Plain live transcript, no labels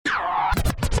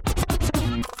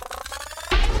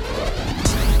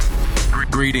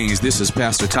Greetings, this is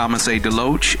Pastor Thomas A.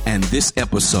 DeLoach, and this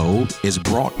episode is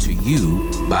brought to you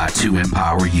by To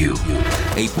Empower You,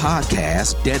 a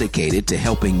podcast dedicated to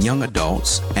helping young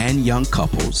adults and young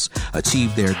couples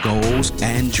achieve their goals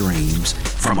and dreams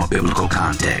from a biblical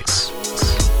context.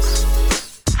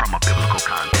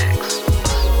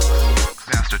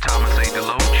 Pastor Thomas A.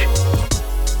 DeLoach.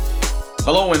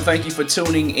 Hello, and thank you for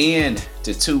tuning in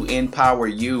to Empower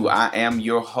You. I am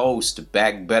your host,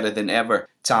 back better than ever,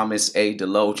 Thomas A.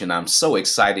 DeLoach, and I'm so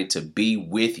excited to be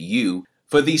with you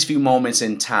for these few moments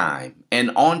in time.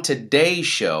 And on today's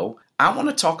show, I want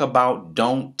to talk about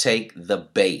don't take the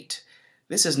bait.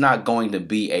 This is not going to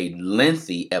be a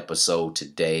lengthy episode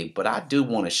today, but I do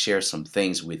want to share some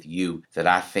things with you that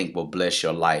I think will bless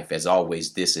your life. As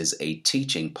always, this is a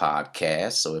teaching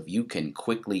podcast, so if you can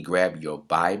quickly grab your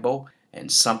Bible and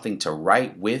something to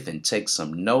write with and take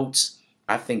some notes,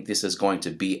 I think this is going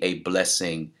to be a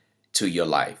blessing to your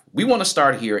life. We want to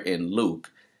start here in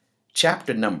Luke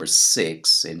chapter number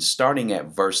 6 and starting at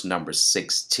verse number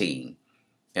 16.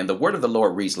 And the word of the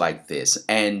Lord reads like this: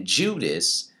 "And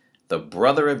Judas, the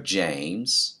brother of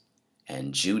James,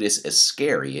 and Judas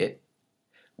Iscariot,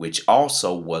 which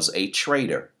also was a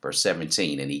traitor," verse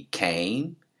 17, "and he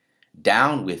came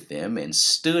down with them and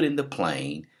stood in the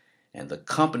plain, and the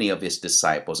company of his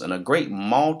disciples, and a great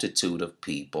multitude of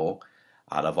people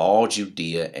out of all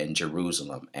Judea and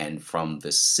Jerusalem, and from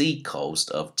the sea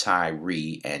coast of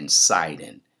Tyre and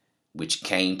Sidon, which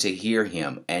came to hear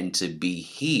him and to be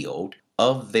healed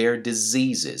of their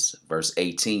diseases." Verse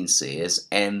 18 says,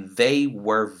 "And they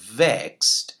were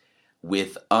vexed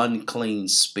with unclean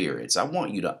spirits." I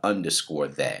want you to underscore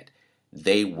that.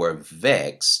 They were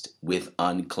vexed with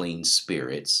unclean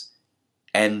spirits,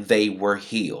 and they were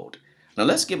healed. Now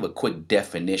let's give a quick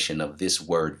definition of this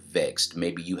word vexed.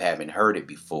 Maybe you haven't heard it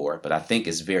before, but I think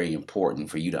it's very important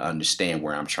for you to understand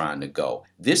where I'm trying to go.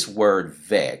 This word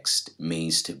vexed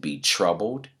means to be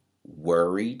troubled,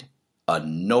 worried,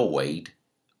 annoyed,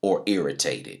 or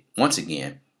irritated. Once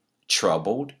again,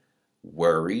 troubled,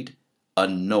 worried,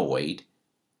 annoyed,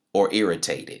 or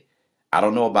irritated. I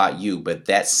don't know about you, but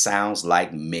that sounds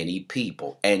like many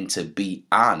people. And to be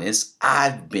honest,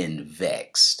 I've been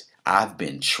vexed. I've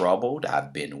been troubled,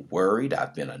 I've been worried,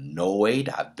 I've been annoyed,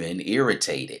 I've been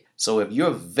irritated. So if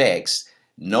you're vexed,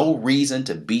 no reason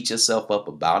to beat yourself up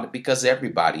about it, because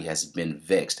everybody has been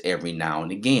vexed every now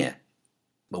and again.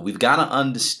 But we've got to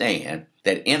understand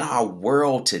that in our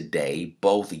world today,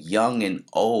 both young and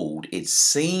old, it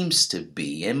seems to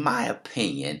be, in my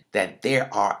opinion, that there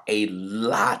are a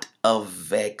lot of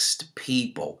vexed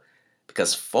people.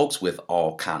 Because folks with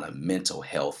all kind of mental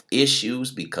health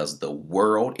issues, because the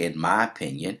world, in my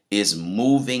opinion, is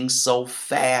moving so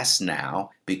fast now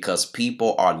because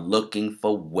people are looking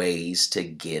for ways to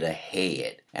get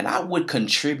ahead. And I would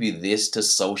contribute this to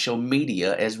social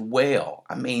media as well.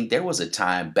 I mean, there was a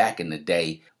time back in the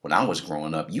day when I was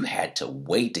growing up, you had to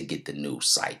wait to get the news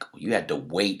cycle. You had to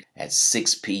wait at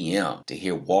 6 p.m. to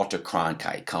hear Walter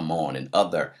Cronkite come on and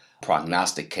other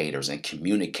prognosticators and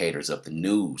communicators of the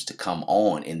news to come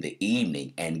on in the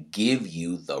evening and give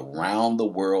you the round the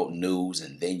world news,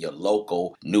 and then your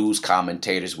local news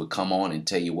commentators would come on and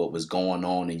tell you what was going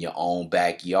on in your own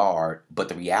backyard. But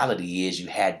the reality is you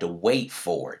had to wait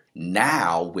for it.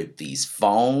 Now with these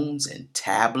phones and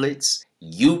tablets,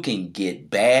 you can get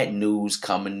bad news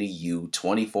coming to you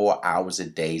 24 hours a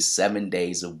day, 7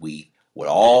 days a week, with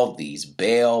all these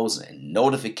bells and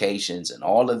notifications and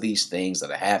all of these things that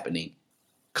are happening,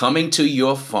 coming to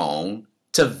your phone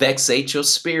to vexate your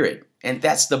spirit. And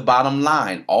that's the bottom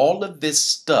line. All of this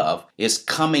stuff is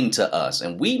coming to us,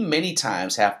 and we many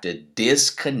times have to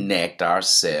disconnect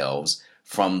ourselves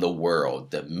from the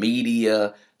world, the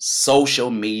media, social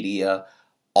media,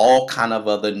 all kind of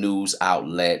other news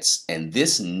outlets, and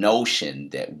this notion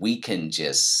that we can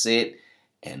just sit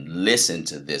and listen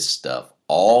to this stuff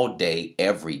all day,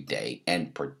 every day,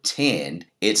 and pretend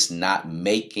it's not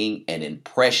making an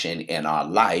impression in our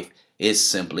life is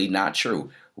simply not true.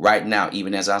 Right now,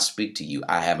 even as I speak to you,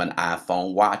 I have an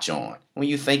iPhone watch on. When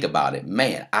you think about it,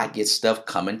 man, I get stuff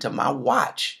coming to my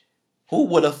watch. Who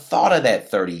would have thought of that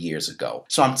 30 years ago?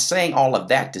 So I'm saying all of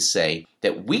that to say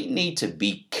that we need to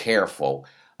be careful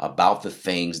about the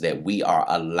things that we are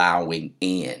allowing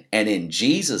in. And in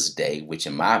Jesus' day, which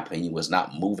in my opinion was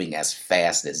not moving as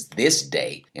fast as this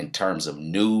day in terms of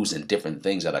news and different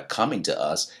things that are coming to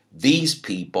us, these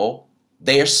people,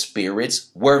 their spirits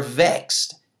were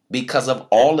vexed because of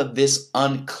all of this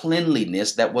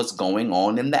uncleanliness that was going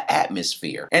on in the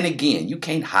atmosphere. And again, you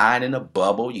can't hide in a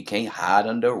bubble. You can't hide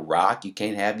under a rock. You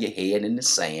can't have your head in the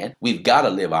sand. We've got to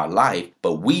live our life,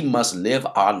 but we must live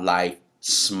our life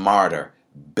smarter,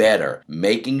 better,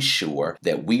 making sure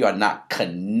that we are not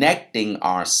connecting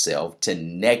ourselves to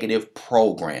negative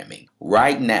programming.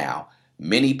 Right now,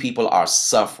 many people are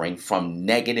suffering from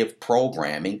negative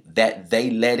programming that they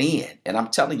let in. And I'm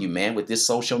telling you, man, with this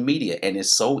social media, and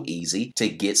it's so easy to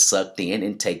get sucked in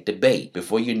and take the bait.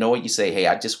 Before you know it, you say, hey,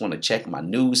 I just want to check my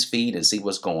news feed and see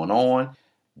what's going on.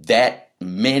 That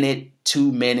minute,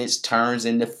 2 minutes turns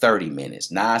into 30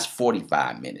 minutes. Now it's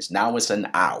 45 minutes. Now it's an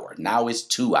hour. Now it's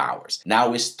 2 hours.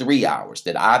 Now it's 3 hours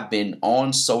that I've been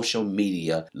on social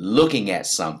media looking at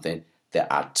something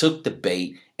that I took the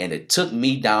bait and it took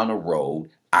me down a road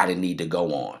I didn't need to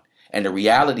go on. And the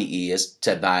reality is,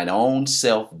 to thine own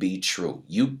self be true.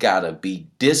 You gotta be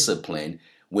disciplined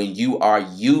when you are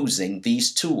using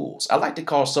these tools. I like to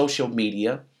call social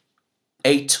media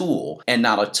a tool and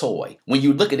not a toy. When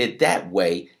you look at it that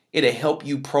way, it'll help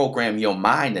you program your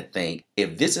mind to think,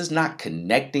 if this is not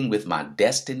connecting with my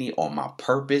destiny or my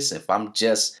purpose, if I'm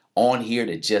just on here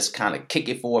to just kind of kick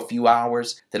it for a few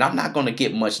hours, then I'm not going to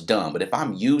get much done. But if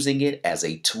I'm using it as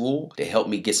a tool to help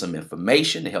me get some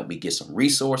information, to help me get some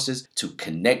resources, to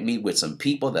connect me with some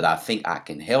people that I think I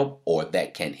can help or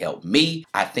that can help me,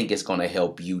 I think it's going to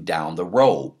help you down the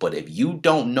road. But if you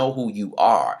don't know who you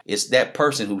are, it's that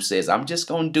person who says, I'm just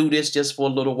going to do this just for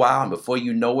a little while. And before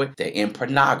you know it, they're in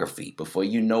pornography. Before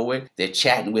you know it, they're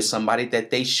chatting with somebody that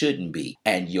they shouldn't be.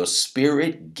 And your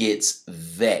spirit gets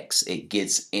vexed. It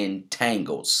gets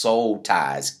entangled. Soul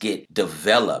ties get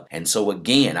developed. And so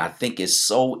again, I think it's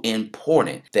so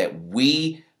important that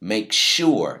we make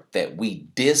sure that we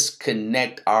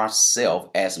disconnect ourselves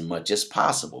as much as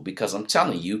possible, because I'm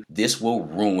telling you, this will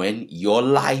ruin your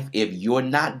life if you're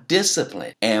not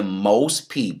disciplined. And most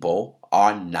people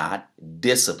are not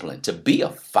disciplined. To be a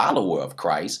follower of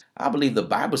Christ, I believe the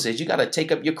Bible says you got to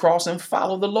take up your cross and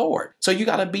follow the Lord. So you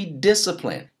got to be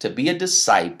disciplined. To be a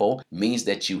disciple means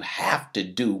that you have to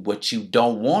do what you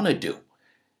don't want to do.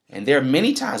 And there are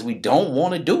many times we don't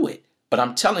want to do it. But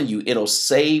I'm telling you, it'll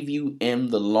save you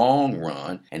in the long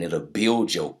run, and it'll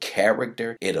build your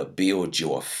character. It'll build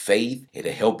your faith.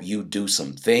 It'll help you do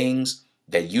some things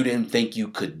that you didn't think you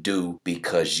could do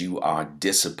because you are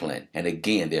disciplined. And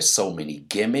again, there's so many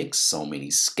gimmicks, so many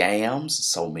scams,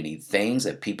 so many things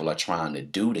that people are trying to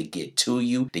do to get to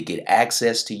you, to get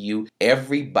access to you.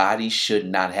 Everybody should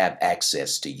not have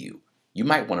access to you. You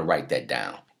might want to write that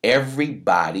down.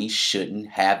 Everybody shouldn't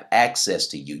have access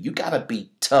to you. You got to be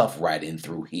tough right in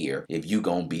through here if you're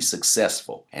going to be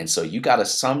successful. And so you got to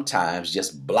sometimes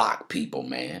just block people,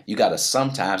 man. You got to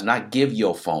sometimes not give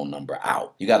your phone number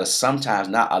out. You got to sometimes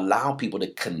not allow people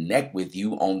to connect with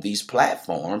you on these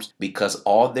platforms, because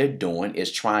all they're doing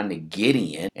is trying to get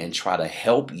in and try to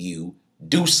help you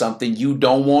do something you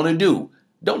don't want to do.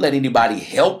 Don't let anybody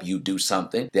help you do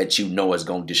something that you know is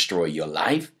going to destroy your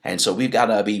life. And so we've got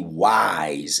to be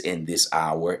wise in this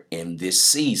hour, in this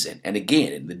season. And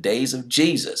again, in the days of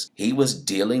Jesus, he was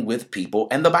dealing with people,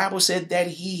 and the Bible said that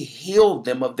he healed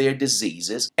them of their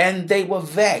diseases, and they were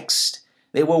vexed.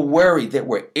 They were worried. They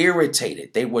were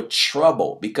irritated. They were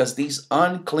troubled, because these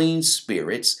unclean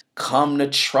spirits come to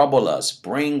trouble us,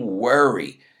 bring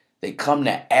worry. They come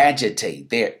to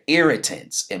agitate. They're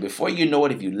irritants. And before you know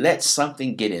it, if you let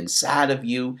something get inside of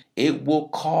you, it will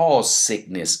cause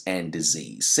sickness and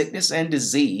disease. Sickness and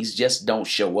disease just don't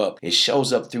show up. It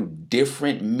shows up through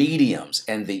different mediums.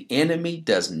 And the enemy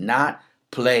does not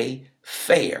play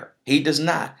fair. He does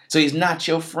not. So he's not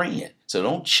your friend. So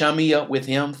don't chummy up with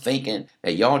him thinking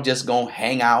that y'all just going to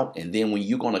hang out, and then when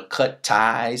you're going to cut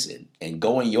ties and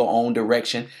go in your own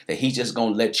direction, that he's just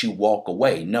going to let you walk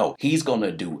away. No, he's going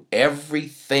to do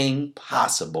everything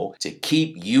possible to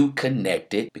keep you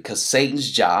connected, because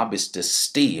Satan's job is to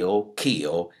steal,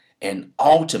 kill, and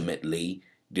ultimately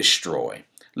destroy.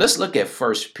 Let's look at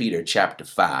 1 Peter chapter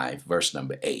 5, verse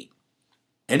number 8.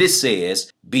 And it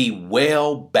says, be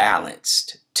well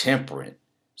balanced, temperate,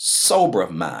 sober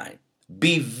of mind.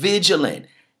 Be vigilant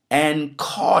and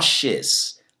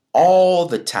cautious all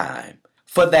the time.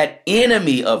 For that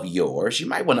enemy of yours, you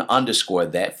might want to underscore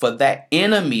that, for that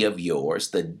enemy of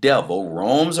yours, the devil,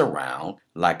 roams around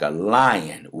like a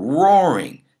lion,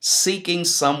 roaring, seeking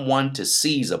someone to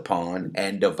seize upon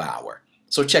and devour.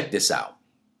 So check this out.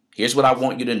 Here's what I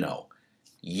want you to know.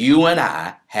 You and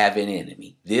I have an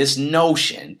enemy. This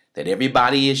notion that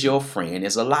everybody is your friend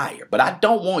is a liar. But I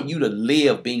don't want you to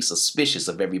live being suspicious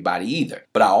of everybody either.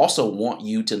 But I also want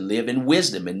you to live in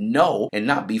wisdom and know and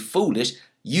not be foolish.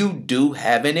 You do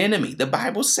have an enemy. The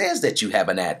Bible says that you have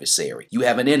an adversary. You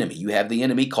have an enemy. You have the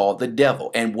enemy called the devil.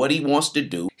 And what he wants to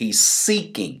do, he's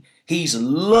seeking. He's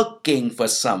looking for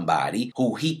somebody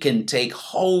who he can take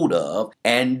hold of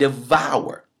and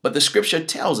devour. But the scripture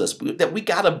tells us that we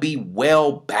got to be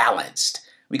well balanced.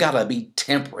 We got to be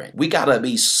temperate. We got to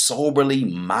be soberly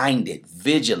minded,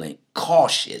 vigilant,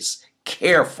 cautious,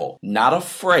 careful, not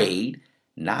afraid,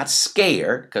 not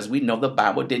scared, because we know the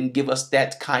Bible didn't give us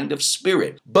that kind of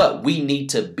spirit. But we need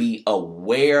to be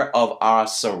aware of our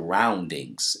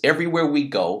surroundings. Everywhere we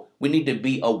go, we need to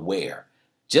be aware.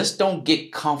 Just don't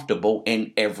get comfortable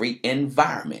in every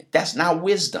environment. That's not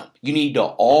wisdom. You need to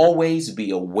always be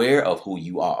aware of who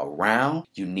you are around.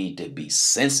 You need to be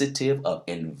sensitive of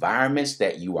environments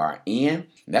that you are in.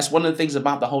 And that's one of the things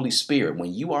about the Holy Spirit.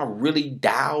 When you are really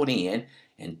dialed in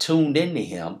and tuned into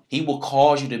Him, He will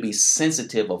cause you to be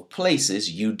sensitive of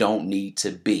places you don't need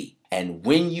to be. And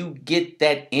when you get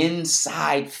that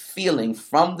inside feeling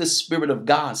from the Spirit of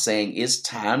God saying it's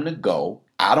time to go,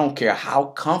 I don't care how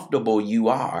comfortable you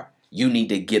are, you need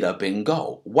to get up and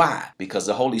go. Why? Because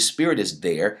the Holy Spirit is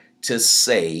there to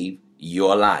save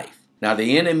your life. Now,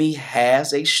 the enemy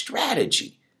has a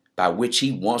strategy by which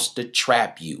he wants to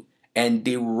trap you and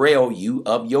derail you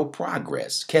of your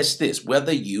progress. Catch this,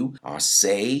 whether you are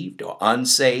saved or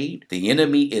unsaved, the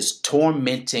enemy is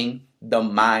tormenting the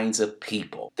minds of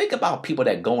people. Think about people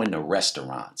that go into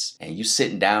restaurants and you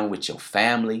sitting down with your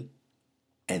family,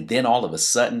 and then all of a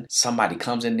sudden, somebody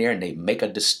comes in there and they make a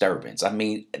disturbance. I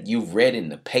mean, you've read in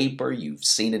the paper, you've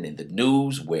seen it in the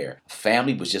news where a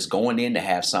family was just going in to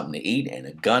have something to eat and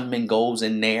a gunman goes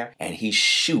in there and he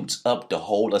shoots up the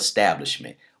whole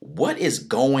establishment. What is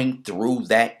going through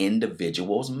that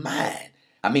individual's mind?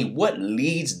 I mean, what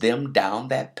leads them down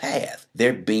that path?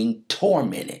 They're being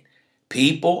tormented.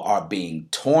 People are being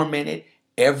tormented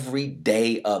every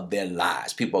day of their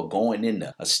lives. People are going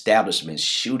into establishments,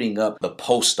 shooting up the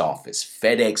post office,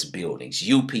 FedEx buildings,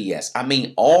 UPS. I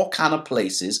mean, all kind of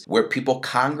places where people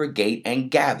congregate and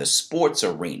gather, sports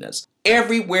arenas.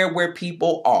 Everywhere where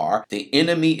people are, the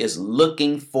enemy is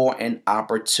looking for an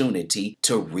opportunity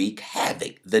to wreak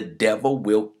havoc. The devil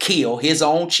will kill his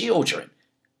own children.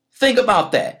 Think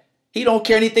about that. He don't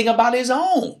care anything about his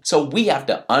own. So we have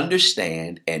to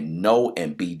understand and know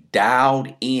and be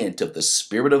dialed into the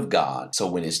Spirit of God. So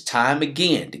when it's time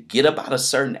again to get up out of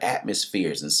certain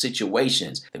atmospheres and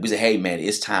situations, that we say, hey man,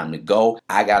 it's time to go.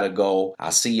 I gotta go.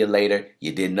 I'll see you later.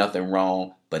 You did nothing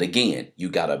wrong. But again, you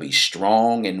got to be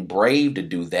strong and brave to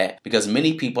do that because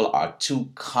many people are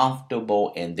too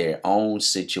comfortable in their own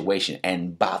situation.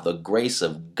 And by the grace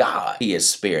of God, He has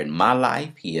spared my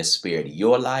life. He has spared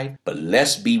your life. But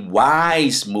let's be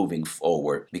wise moving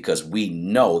forward because we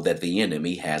know that the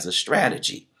enemy has a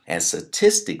strategy. And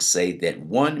statistics say that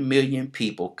 1 million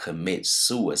people commit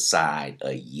suicide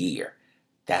a year.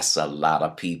 That's a lot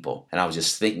of people. And I was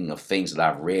just thinking of things that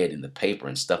I've read in the paper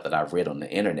and stuff that I've read on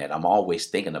the internet. I'm always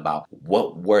thinking about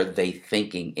what were they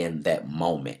thinking in that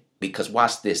moment? Because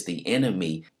watch this, the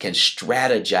enemy can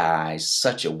strategize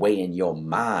such a way in your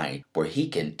mind where he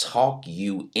can talk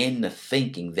you into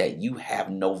thinking that you have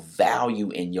no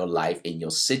value in your life, in your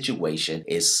situation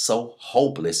is so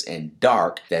hopeless and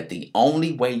dark that the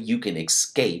only way you can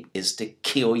escape is to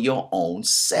kill your own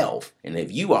self. And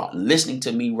if you are listening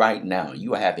to me right now,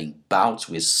 you are having bouts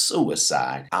with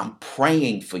suicide, I'm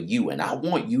praying for you and I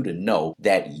want you to know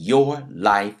that your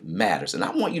life matters. And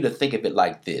I want you to think of it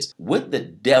like this. Would the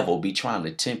devil be trying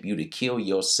to tempt you to kill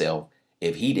yourself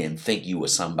if he didn't think you were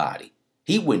somebody?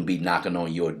 He wouldn't be knocking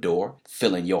on your door,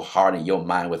 filling your heart and your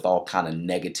mind with all kind of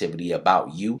negativity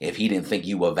about you if he didn't think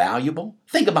you were valuable.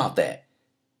 Think about that.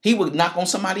 He would knock on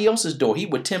somebody else's door. He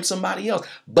would tempt somebody else.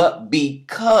 But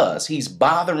because he's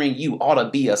bothering you ought to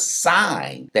be a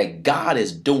sign that God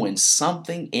is doing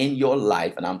something in your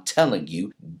life. And I'm telling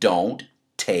you, don't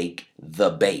take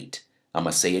the bait. I'm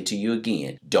going to say it to you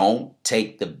again. Don't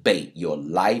take the bait. Your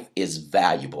life is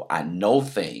valuable. I know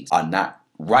things are not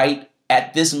right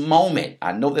at this moment.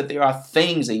 I know that there are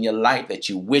things in your life that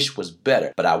you wish was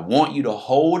better, but I want you to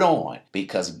hold on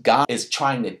because God is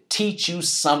trying to teach you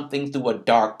something through a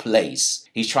dark place.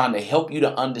 He's trying to help you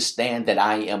to understand that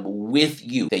I am with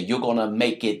you, that you're going to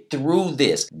make it through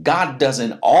this. God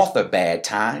doesn't author bad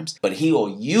times, but He'll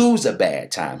use a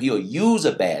bad time. He'll use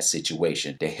a bad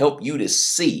situation to help you to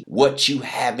see what you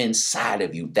have inside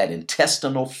of you, that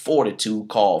intestinal fortitude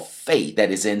called faith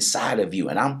that is inside of you.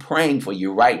 And I'm praying for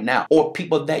you right now, or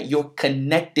people that you're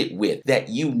connected with, that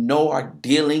you know are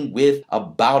dealing with a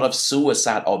bout of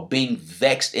suicide or being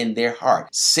vexed in their heart.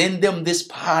 Send them this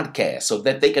podcast so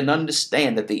that they can understand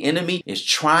that the enemy is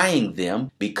trying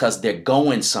them because they're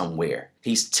going somewhere.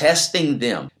 He's testing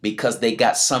them because they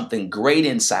got something great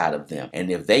inside of them. And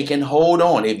if they can hold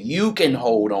on, if you can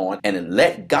hold on and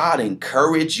let God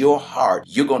encourage your heart,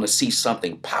 you're going to see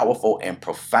something powerful and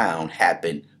profound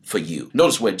happen for you.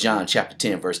 Notice what John chapter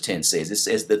 10 verse 10 says. It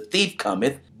says, the thief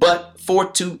cometh but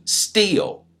for to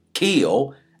steal,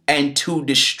 kill, and to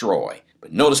destroy.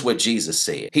 But notice what Jesus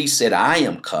said. He said, I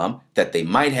am come that they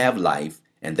might have life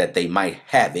and that they might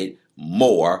have it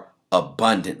more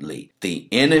abundantly. The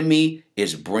enemy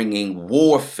is bringing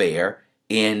warfare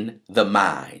in the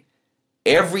mind.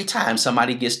 Every time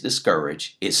somebody gets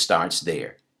discouraged, it starts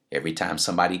there. Every time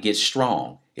somebody gets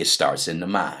strong, it starts in the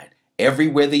mind.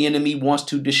 Everywhere the enemy wants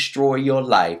to destroy your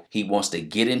life, he wants to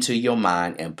get into your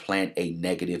mind and plant a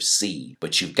negative seed.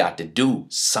 But you've got to do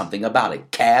something about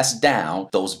it. Cast down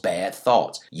those bad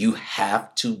thoughts. You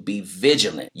have to be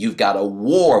vigilant. You've got a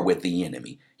war with the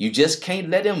enemy. You just can't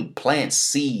let him plant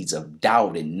seeds of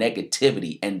doubt and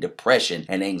negativity and depression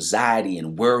and anxiety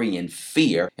and worry and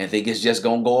fear and think it's just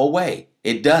going to go away.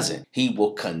 It doesn't. He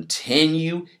will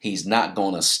continue. He's not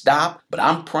going to stop. But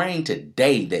I'm praying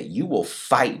today that you will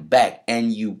fight back,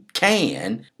 and you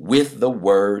can, with the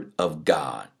word of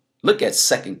God. Look at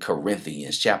 2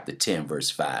 Corinthians chapter 10,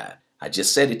 verse 5. I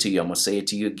just said it to you. I'm going to say it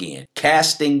to you again.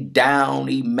 Casting down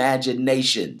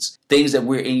imaginations, things that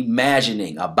we're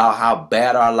imagining about how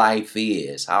bad our life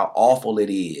is, how awful it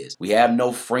is. We have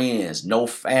no friends, no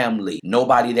family,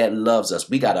 nobody that loves us.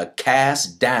 We got to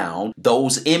cast down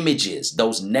those images,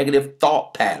 those negative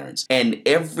thought patterns, and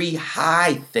every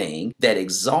high thing that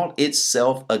exalts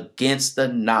itself against the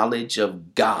knowledge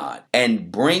of God,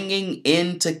 and bringing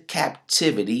into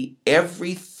captivity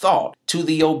every thought to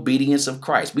the obedience of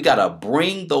Christ. We got to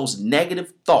bring those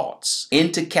negative thoughts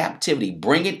into captivity,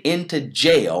 bring it into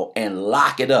jail and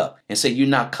lock it up and say, you're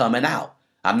not coming out.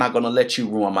 I'm not going to let you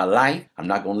ruin my life. I'm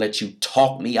not going to let you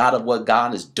talk me out of what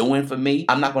God is doing for me.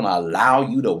 I'm not going to allow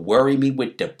you to worry me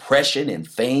with depression and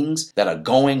things that are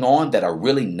going on that are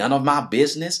really none of my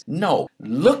business. No,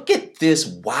 look at this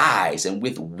wise and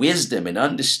with wisdom and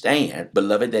understand,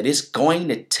 beloved, that it's going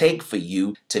to take for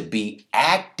you to be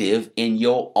active in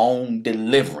your own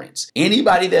deliverance.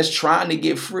 Anybody that's trying to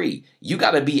get free, you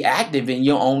got to be active in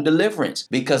your own deliverance,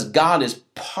 because God is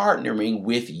partnering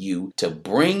with you to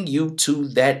bring you to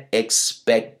that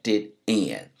expected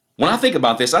end. When I think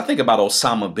about this, I think about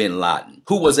Osama bin Laden,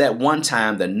 who was at one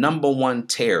time the #1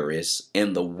 terrorist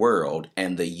in the world,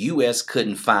 and the U.S.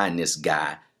 couldn't find this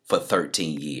guy for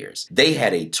 13 years. They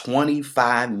had a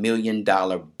 $25 million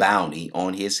bounty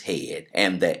on his head,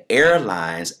 and the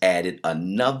airlines added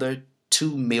another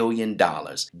 $2 million.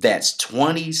 That's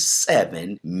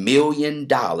 $27 million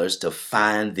to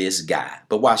find this guy.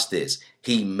 But watch this.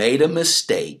 He made a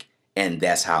mistake, and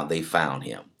that's how they found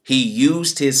him. He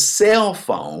used his cell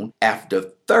phone after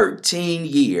 13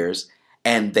 years,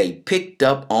 and they picked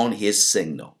up on his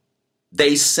signal.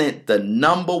 They sent the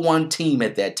 #1 team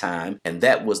at that time, and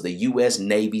that was the U.S.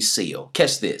 Navy SEAL.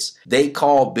 Catch this. They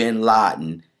called bin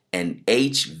Laden an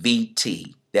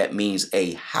HVT. That means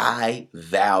a high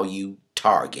value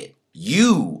target.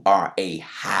 You are a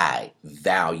high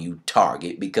value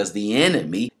target because the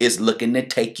enemy is looking to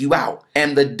take you out.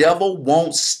 And the devil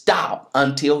won't stop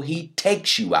until he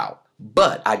takes you out.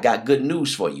 But I got good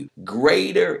news for you.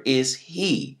 Greater is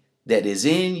he that is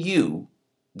in you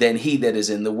than he that is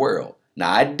in the world.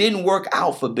 Now, it didn't work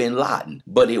out for bin Laden,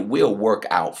 but it will work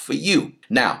out for you.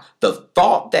 Now, the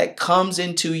thought that comes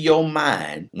into your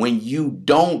mind when you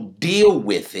don't deal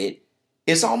with it,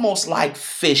 it's almost like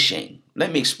fishing.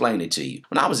 Let me explain it to you.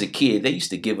 When I was a kid, they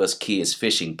used to give us kids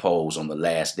fishing poles on the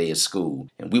last day of school.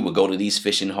 And we would go to these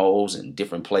fishing holes in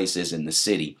different places in the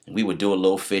city. And we would do a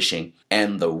little fishing.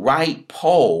 And the right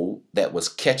pole that was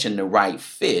catching the right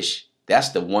fish, that's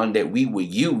the one that we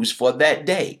would use for that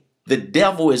day. The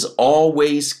devil is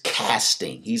always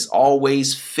casting. He's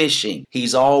always fishing.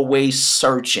 He's always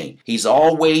searching. He's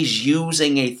always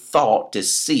using a thought to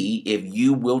see if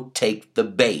you will take the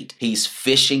bait. He's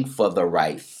fishing for the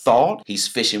right thought. He's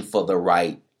fishing for the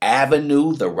right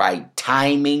avenue, the right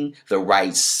timing, the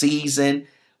right season.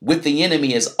 With the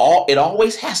enemy, it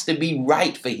always has to be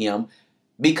right for him,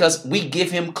 because we give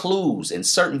him clues, and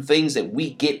certain things that we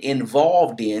get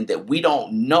involved in that we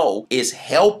don't know is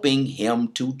helping him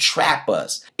to trap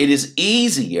us. It is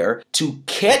easier to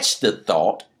catch the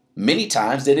thought many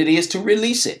times than it is to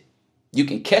release it. You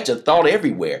can catch a thought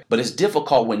everywhere, but it's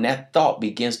difficult when that thought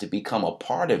begins to become a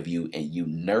part of you and you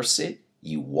nurse it,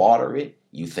 you water it,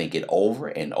 you think it over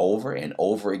and over and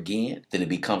over again. Then it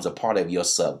becomes a part of your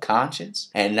subconscious.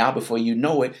 And now before you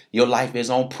know it, your life is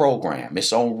on program.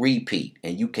 It's on repeat.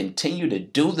 And you continue to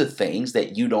do the things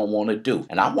that you don't want to do.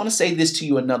 And I want to say this to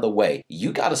you another way.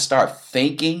 You got to start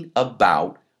thinking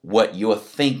about what you're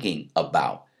thinking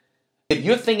about. If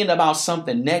you're thinking about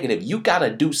something negative, you got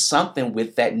to do something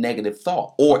with that negative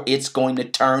thought, or it's going to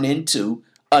turn into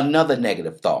another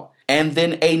negative thought. And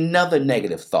then another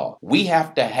negative thought. We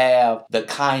have to have the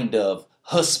kind of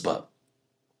chutzpah.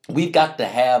 We've got to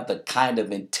have the kind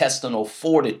of intestinal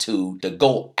fortitude to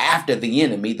go after the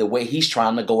enemy the way he's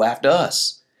trying to go after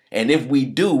us. And if we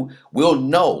do, we'll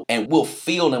know and we'll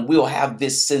feel and we'll have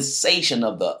this sensation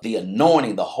of the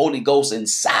anointing, the Holy Ghost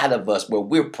inside of us where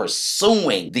we're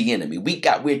pursuing the enemy.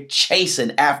 We're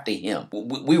chasing after him.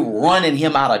 We're running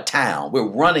him out of town. We're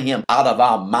running him out of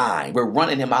our mind. We're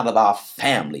running him out of our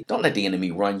family. Don't let the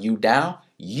enemy run you down.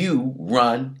 You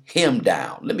run him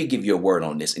down. Let me give you a word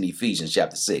on this in Ephesians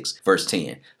chapter 6, verse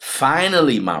 10.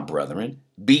 Finally, my brethren,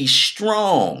 be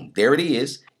strong. There it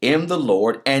is. In the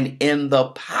Lord and in the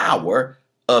power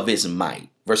of his might.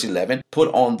 Verse 11,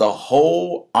 put on the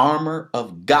whole armor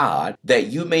of God that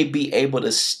you may be able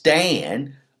to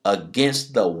stand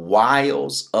against the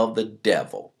wiles of the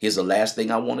devil. Here's the last thing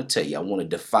I want to tell you. I want to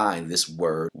define this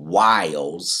word,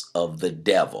 wiles of the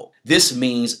devil. This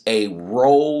means a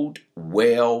road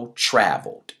well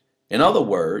traveled. In other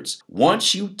words,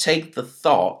 once you take the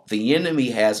thought, the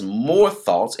enemy has more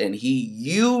thoughts and he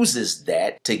uses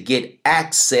that to get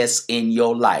access in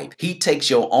your life. He takes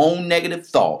your own negative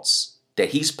thoughts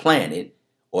that he's planted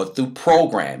or through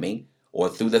programming or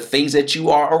through the things that you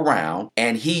are around,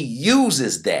 and he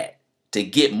uses that to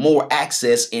get more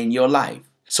access in your life.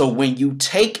 So when you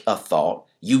take a thought,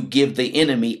 you give the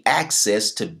enemy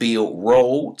access to build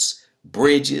roads,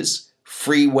 bridges,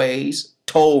 freeways,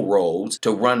 toll roads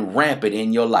to run rampant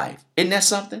in your life. Isn't that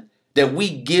something? That we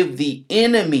give the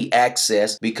enemy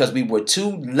access because we were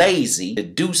too lazy to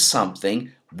do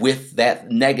something with that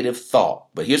negative thought.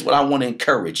 But here's what I want to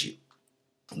encourage you.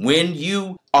 When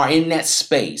you are in that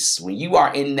space, when you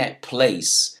are in that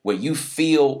place where you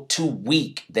feel too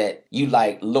weak, that you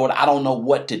like, Lord, I don't know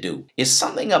what to do. It's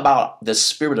something about the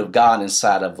Spirit of God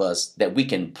inside of us that we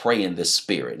can pray in the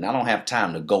Spirit. And I don't have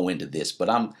time to go into this, but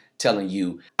I'm telling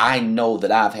you, I know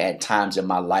that I've had times in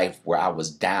my life where I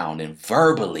was down and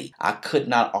verbally I could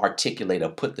not articulate or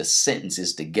put the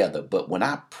sentences together. But when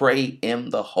I pray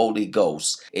in the Holy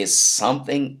Ghost, it's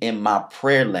something in my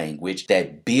prayer language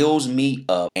that builds me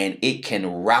up and it can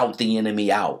rout the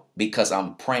enemy out. Because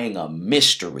I'm praying a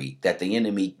mystery that the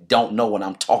enemy don't know what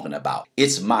I'm talking about.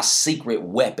 It's my secret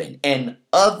weapon. And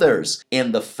others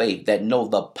in the faith that know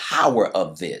the power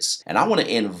of this. And I want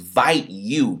to invite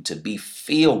you to be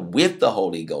filled with the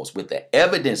Holy Ghost, with the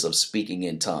evidence of speaking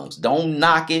in tongues. Don't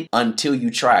knock it until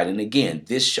you try it. And again,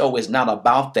 this show is not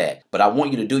about that. But I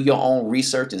want you to do your own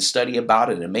research and study about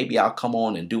it. And maybe I'll come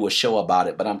on and do a show about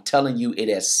it. But I'm telling you, it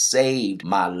has saved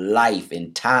my life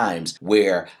in times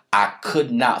where I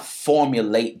could not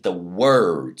formulate the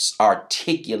words,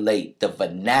 articulate the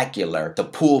vernacular to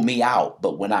pull me out.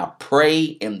 But when I pray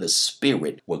in the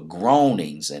Spirit with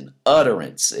groanings and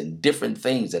utterance and different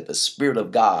things that the Spirit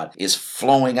of God is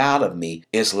flowing out of me,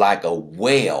 it's like a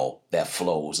well that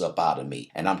flows up out of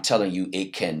me. And I'm telling you,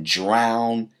 it can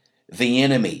drown the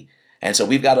enemy. And so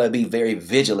we've got to be very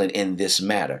vigilant in this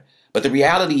matter. But the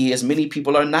reality is many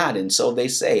people are not. And so they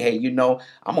say, hey, I'm going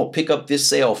to pick up this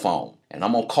cell phone and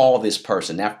I'm going to call this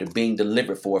person after being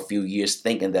delivered for a few years,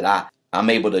 thinking that I'm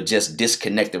able to just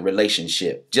disconnect the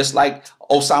relationship. Just like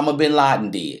Osama bin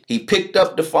Laden did. He picked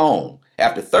up the phone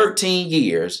after 13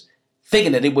 years,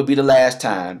 thinking that it would be the last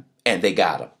time, and they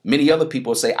got him. Many other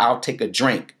people say, I'll take a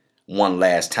drink one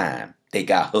last time. They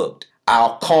got hooked.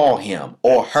 I'll call him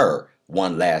or her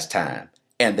one last time.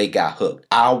 And they got hooked.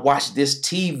 I'll watch this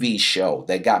TV show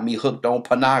that got me hooked on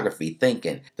pornography,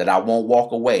 thinking that I won't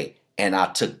walk away, and I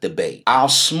took the bait. I'll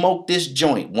smoke this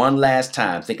joint one last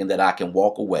time, thinking that I can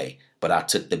walk away, but I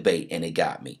took the bait and it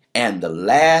got me. And the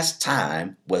last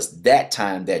time was that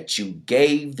time that you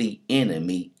gave the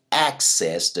enemy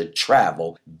access to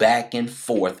travel back and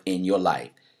forth in your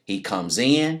life. He comes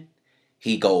in,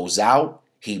 he goes out,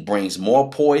 he brings more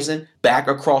poison back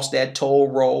across that toll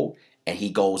road, and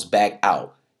he goes back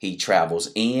out. He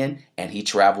travels in and he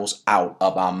travels out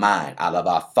of our mind, out of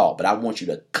our thought. But I want you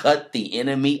to cut the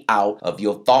enemy out of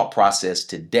your thought process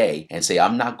today and say,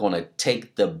 I'm not going to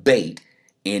take the bait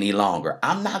any longer.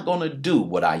 I'm not going to do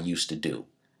what I used to do.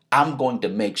 I'm going to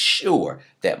make sure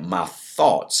that my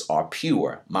thoughts are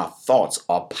pure. My thoughts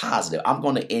are positive. I'm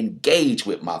going to engage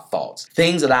with my thoughts.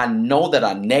 Things that I know that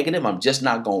are negative, I'm just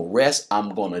not going to rest.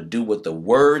 I'm going to do what the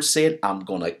word said. I'm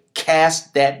going to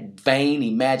cast that vain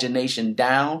imagination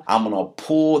down. I'm going to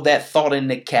pull that thought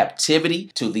into captivity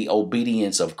to the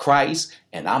obedience of Christ,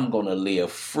 and I'm going to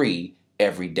live free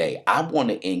every day. I want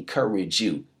to encourage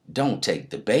you. Don't take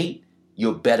the bait.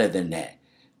 You're better than that.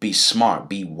 Be smart,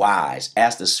 be wise.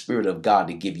 Ask the Spirit of God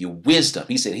to give you wisdom.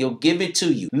 He said he'll give it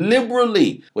to you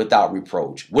liberally without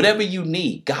reproach. Whatever you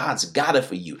need, God's got it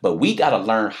for you. But we got to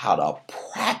learn how to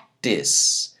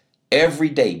practice every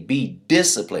day. Be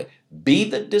disciplined. Be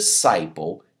the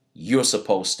disciple you're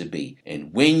supposed to be.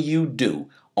 And when you do,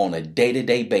 on a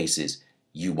day-to-day basis,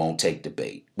 you won't take the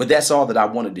bait. But that's all that I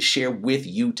wanted to share with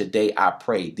you today. I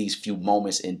pray these few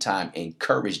moments in time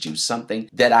encouraged you. Something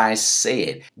that I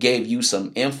said gave you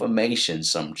some information,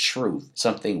 some truth,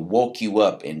 something woke you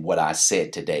up in what I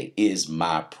said today is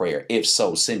my prayer. If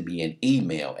so, send me an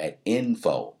email at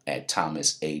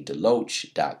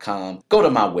info@thomasadeloach.com. Go to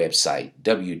my website,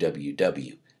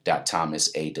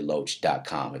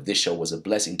 www.thomasadeloach.com. If this show was a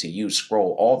blessing to you,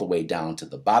 scroll all the way down to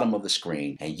the bottom of the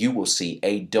screen and you will see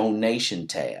a donation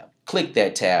tab. Click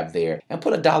that tab there and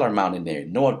put a dollar amount in there.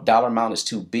 No dollar amount is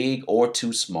too big or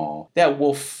too small. That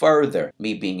will further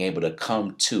me being able to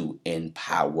come to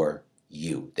empower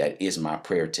you. That is my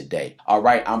prayer today. All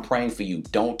right, I'm praying for you.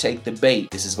 Don't take the bait.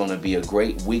 This is going to be a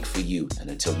great week for you. And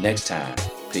until next time,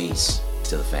 peace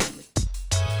to the family.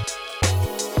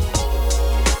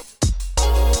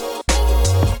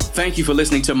 Thank you for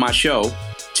listening to my show,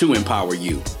 To Empower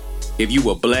You. If you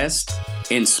were blessed,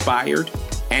 inspired,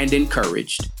 and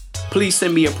encouraged, please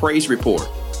send me a praise report,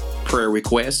 prayer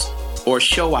requests, or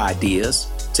show ideas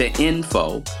to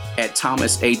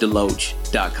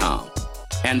info@thomasadeloach.com.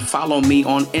 And follow me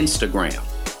on Instagram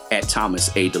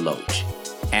 @ThomasADeloach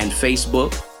and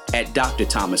Facebook @Dr.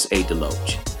 Thomas A.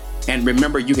 Deloach. And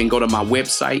remember, you can go to my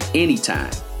website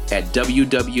anytime at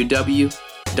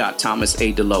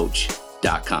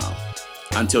www.thomasadeloach.com.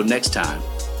 Until next time,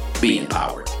 be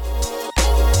empowered.